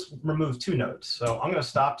 let's remove 2 nodes. So I'm going to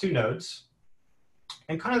stop 2 nodes.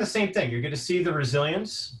 And kind of the same thing. You're going to see the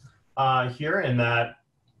resilience here in that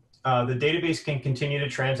the database can continue to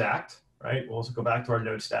transact, right? We'll also go back to our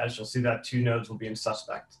node status. You'll see that 2 nodes will be in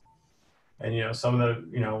suspect. And, some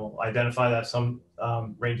of the, identify that some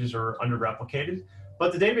ranges are under-replicated.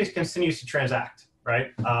 But the database continues to transact,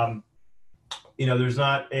 right? There's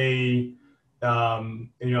not a,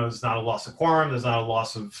 there's not a loss of quorum. There's not a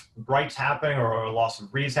loss of writes happening or a loss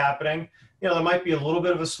of reads happening. There might be a little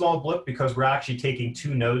bit of a small blip because we're actually taking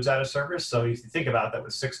 2 nodes out of service. So if you think about that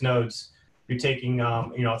with 6 nodes, you're taking,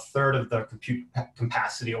 a third of the compute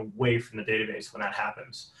capacity away from the database when that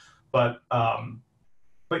happens. But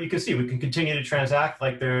you can see we can continue to transact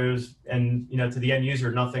like there's, and to the end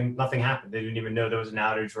user, nothing happened. They didn't even know there was an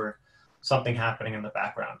outage or something happening in the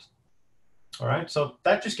background. All right, so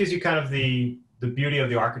that just gives you kind of the beauty of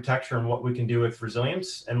the architecture and what we can do with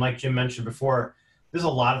resilience. And like Jim mentioned before, there's a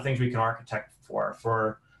lot of things we can architect for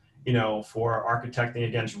architecting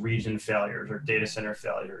against region failures or data center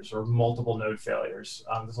failures or multiple node failures.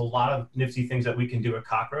 There's a lot of nifty things that we can do at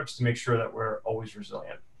Cockroach to make sure that we're always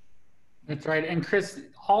resilient. That's right. And Chris,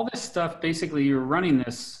 all this stuff, basically you're running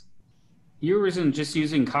this, you wasn't just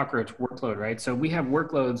using Cockroach workload, right? So we have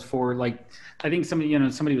workloads for, like, I think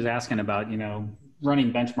somebody was asking about,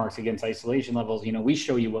 running benchmarks against isolation levels. We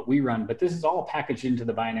show you what we run, but this is all packaged into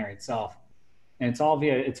the binary itself. And it's all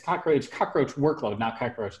it's Cockroach workload, not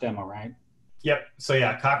Cockroach demo, right? Yep. So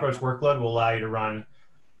yeah, Cockroach workload will allow you to run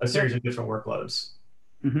a series of different workloads.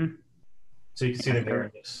 Mm-hmm. So you can see the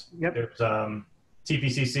various. Yep. There's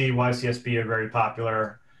TPCC, YCSB are very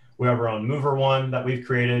popular. We have our own mover one that we've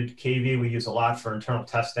created. KV we use a lot for internal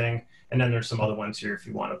testing. And then there's some other ones here if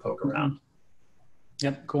you want to poke around.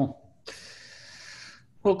 Yep, cool.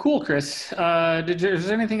 Well, cool, Chris. Is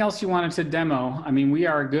there anything else you wanted to demo? I mean, we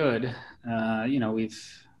are good.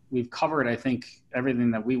 We've covered, I think,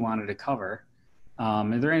 everything that we wanted to cover.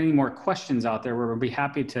 Are there any more questions out there? We'll be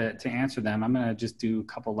happy to answer them. I'm going to just do a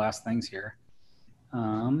couple last things here.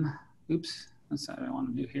 oops, that's not what I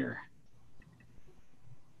want to do here.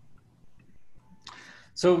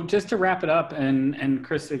 So just to wrap it up, and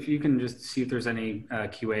Chris, if you can just see if there's any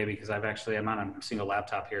QA, because I'm on a single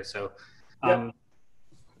laptop here. So, Yep.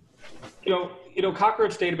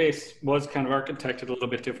 Cockroach database was kind of architected a little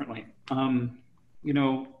bit differently.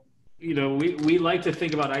 We like to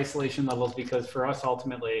think about isolation levels because for us,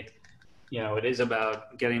 ultimately, it is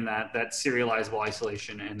about getting that serializable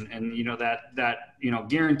isolation and that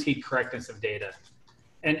guaranteed correctness of data.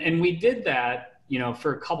 And we did that,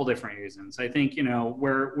 for a couple different reasons. I think,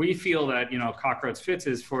 where we feel that, Cockroach fits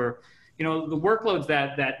is for, the workloads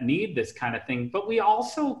that need this kind of thing. But we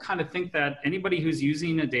also kind of think that anybody who's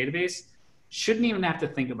using a database shouldn't even have to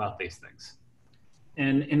think about these things.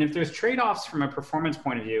 And if there's trade-offs from a performance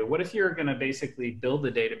point of view, what if you're going to basically build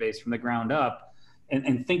the database from the ground up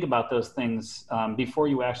and think about those things before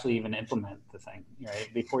you actually even implement the thing, right?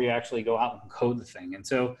 Before you actually go out and code the thing. And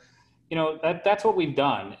so, that's what we've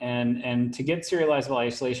done. And to get serializable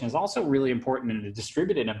isolation is also really important in a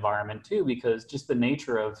distributed environment too, because just the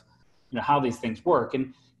nature of, how these things work.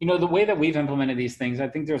 And, the way that we've implemented these things, I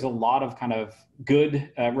think there's a lot of kind of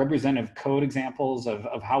good representative code examples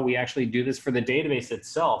of how we actually do this for the database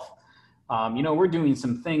itself. We're doing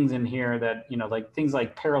some things in here that, like things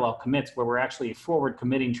like parallel commits where we're actually forward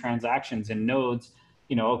committing transactions in nodes,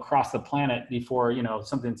 across the planet before,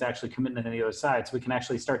 something's actually committing to the other side. So we can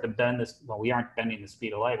actually start to bend this. Well, we aren't bending the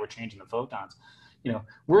speed of light. We're changing the photons.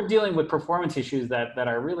 We're dealing with performance issues that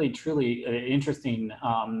are really, truly interesting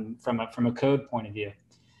from a code point of view.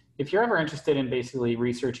 If you're ever interested in basically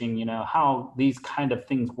researching, how these kind of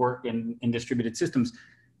things work in distributed systems,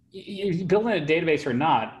 you building a database or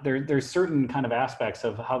not, there's certain kind of aspects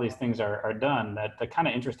of how these things are done that are kind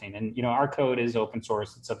of interesting. And, our code is open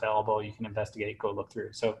source. It's available. You can investigate, go look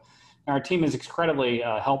through. So our team is incredibly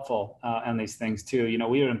helpful on these things too.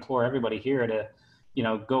 We would implore everybody here to,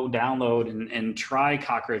 go download and try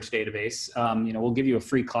Cockroach database. We'll give you a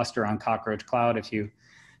free cluster on Cockroach Cloud if you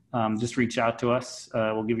just reach out to us.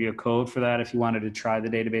 We'll give you a code for that if you wanted to try the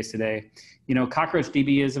database today.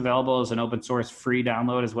 CockroachDB is available as an open source free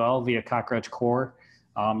download as well via Cockroach Core.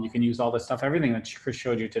 You can use all this stuff. Everything that Chris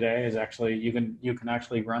showed you today is actually, you can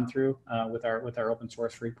actually run through with our open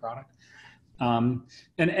source free product. And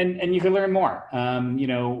you can learn more.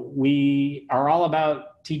 We are all about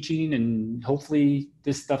teaching, and hopefully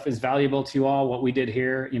this stuff is valuable to you all, what we did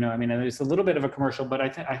here. It's a little bit of a commercial, but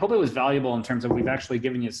I hope it was valuable in terms of we've actually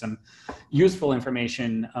given you some useful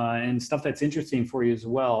information and stuff that's interesting for you as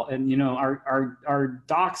well. And, our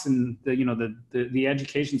docs and the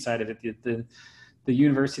education side of it, the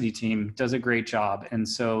university team does a great job. And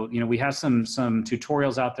so, we have some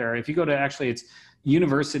tutorials out there. If you go to, actually, it's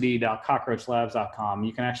university.cockroachlabs.com.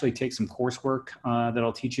 You can actually take some coursework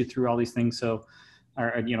that'll teach you through all these things. So,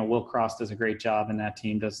 Will Cross does a great job, and that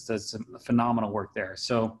team does some phenomenal work there.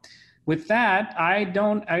 So, with that, I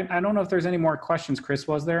don't know if there's any more questions. Chris,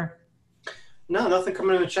 was there? No, nothing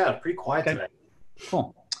coming in the chat. Pretty quiet today.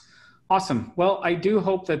 Cool, awesome. Well, I do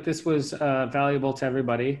hope that this was valuable to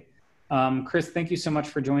everybody. Chris, thank you so much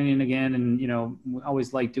for joining again. And, we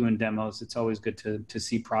always like doing demos. It's always good to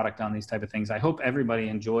see product on these type of things. I hope everybody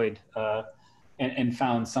enjoyed and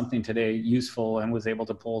found something today useful and was able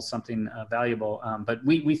to pull something valuable. But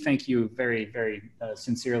we thank you very, very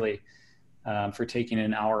sincerely for taking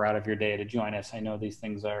an hour out of your day to join us. I know these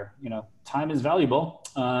things are, time is valuable,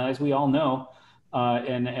 as we all know,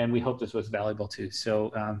 and we hope this was valuable too.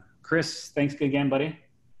 So, Chris, thanks again, buddy.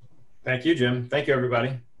 Thank you, Jim. Thank you,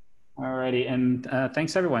 everybody. All righty, and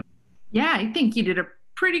thanks, everyone. Yeah, I think you did a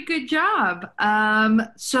pretty good job.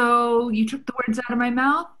 So you took the words out of my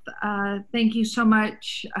mouth. Thank you so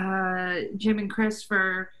much, Jim and Chris,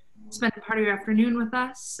 for spending part of your afternoon with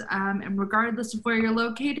us. And regardless of where you're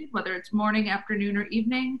located, whether it's morning, afternoon, or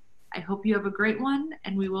evening, I hope you have a great one.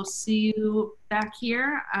 And we will see you back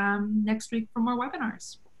here next week for more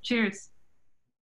webinars. Cheers.